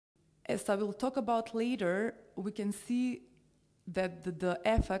As I will talk about later, we can see that the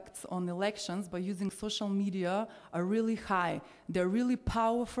effects on elections by using social media are really high. They're really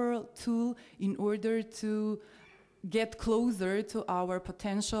powerful tool in order to get closer to our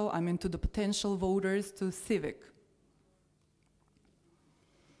potential, to the potential voters, to civic.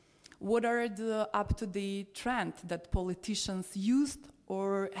 What are the up-to-date trends that politicians used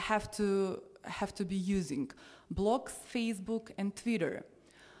or have to be using? Blogs, Facebook, and Twitter.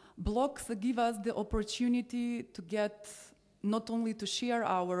 Blogs give us the opportunity to get not only to share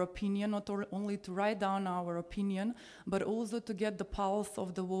our opinion, not only to write down our opinion, but also to get the pulse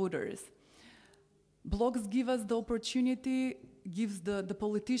of the voters. Blogs give us the opportunity, gives the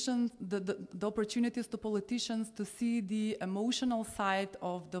politicians the opportunities to politicians to see the emotional side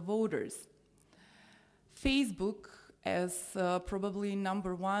of the voters. Facebook, as probably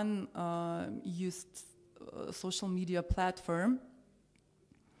number one used social media platform,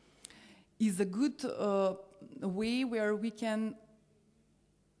 is a good way where we can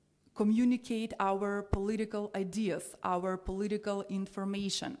communicate our political ideas, our political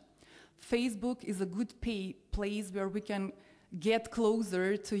information. Facebook is a good place where we can get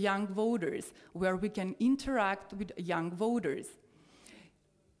closer to young voters, where we can interact with young voters.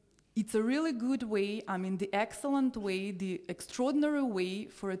 It's a really good way, the excellent way, the extraordinary way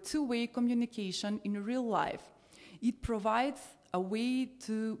for a two-way communication in real life. It provides a way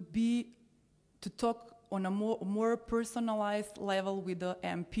to talk on a more personalized level with the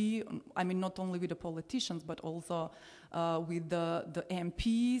MP, not only with the politicians, but also with the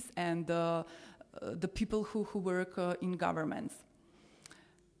MPs and the people who work in governments.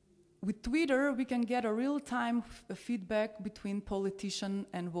 With Twitter, we can get a real-time feedback between politicians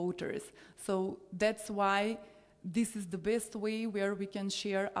and voters. So that's why this is the best way where we can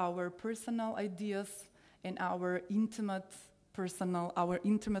share our personal ideas and our intimate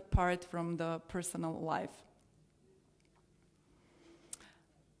part from the personal life.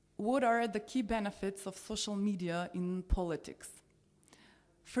 What are the key benefits of social media in politics?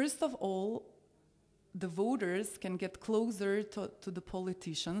 First of all, the voters can get closer to the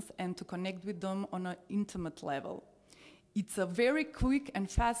politicians and to connect with them on an intimate level. It's a very quick and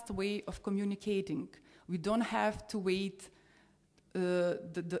fast way of communicating. We don't have to wait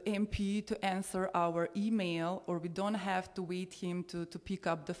the MP to answer our email, or we don't have to wait him to pick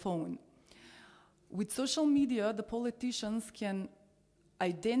up the phone. With social media, the politicians can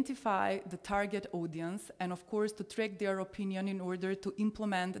identify the target audience and, of course, to track their opinion in order to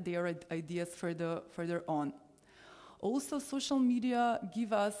implement their ideas further on. Also, social media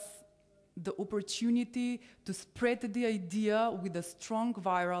give us the opportunity to spread the idea with a strong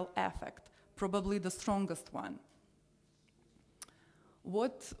viral effect, probably the strongest one.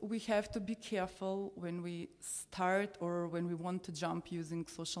 What we have to be careful when we start or when we want to jump using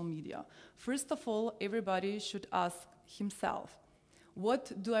social media. First of all, everybody should ask himself,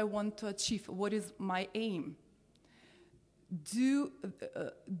 what do I want to achieve? What is my aim? Do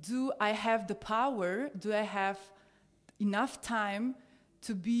I have the power? Do I have enough time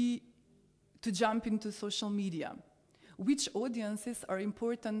to jump into social media? Which audiences are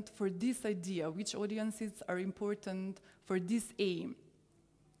important for this idea? Which audiences are important for this aim?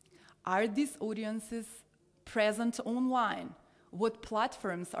 Are these audiences present online? What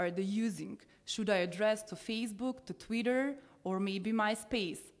platforms are they using? Should I address to Facebook, to Twitter, or maybe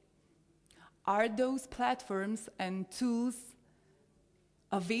MySpace? Are those platforms and tools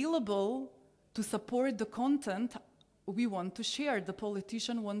available to support the content we want to share, the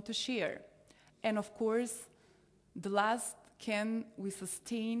politician want to share? And of course, the last, can we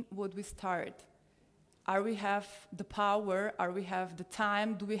sustain what we start? Are we have the power? Are we have the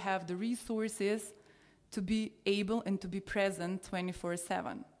time? Do we have the resources to be able and to be present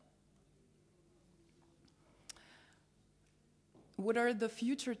 24/7? What are the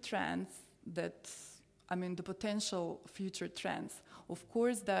future trends the potential future trends? Of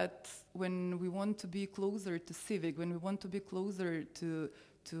course, that when we want to be closer to civic, when we want to be closer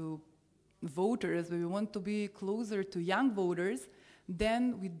to voters, when we want to be closer to young voters,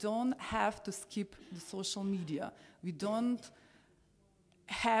 then we don't have to skip the social media. We don't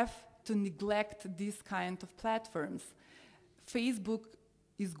have to neglect these kind of platforms. Facebook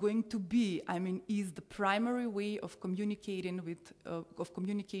is going to be, is the primary way of communication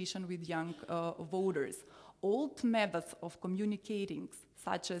with young voters. Old methods of communicating,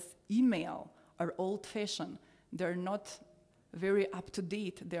 such as email, are old-fashioned. They're not very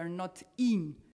up-to-date. They're not in